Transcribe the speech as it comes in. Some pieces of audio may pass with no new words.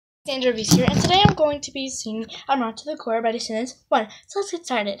Zandra here, and today I'm going to be singing I'm Not to the Core by Descendants 1. So let's get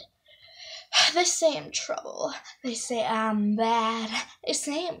started. They say I'm trouble, they say I'm bad, they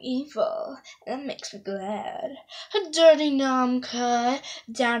say I'm evil, and that makes me glad. A dirty numb cut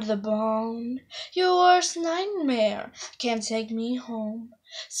down to the bone, your worst nightmare can't take me home.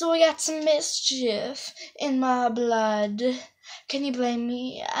 So I got some mischief in my blood. Can you blame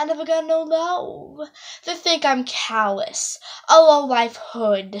me? I never got no love. They think I'm callous, a low-life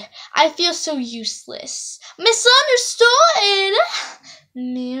hood. I feel so useless, misunderstood.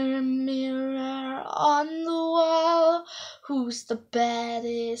 Mirror, mirror on the wall, who's the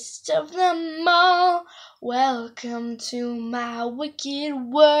baddest of them all? Welcome to my wicked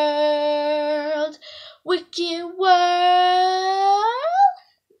world, wicked world.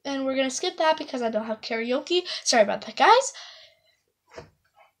 And we're gonna skip that because I don't have karaoke. Sorry about that, guys.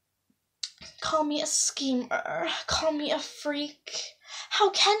 Call me a schemer, call me a freak. How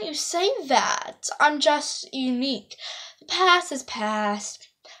can you say that? I'm just unique. The past is past.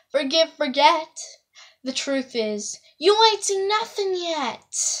 Forgive, forget. The truth is, you ain't seen nothing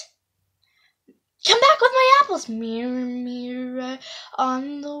yet. Come back with my apples. Mirror, mirror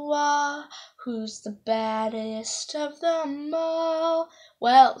on the wall, who's the baddest of them all?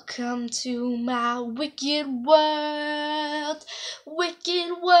 Welcome to my wicked world,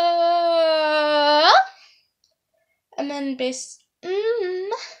 wicked world. And then bass.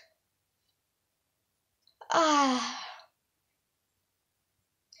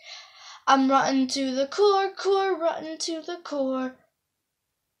 I'm rotten to the core, rotten to the core.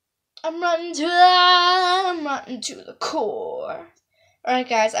 I'm rotten to the core. Alright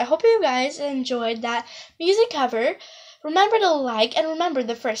guys, I hope you guys enjoyed that music cover. Remember to like, and remember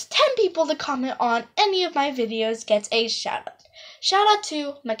the first 10 people to comment on any of my videos gets a shout out. Shout out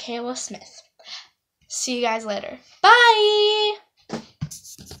to Michaela Smith. See you guys later. Bye!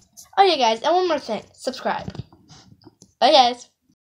 Oh yeah guys, and one more thing, subscribe. Bye guys.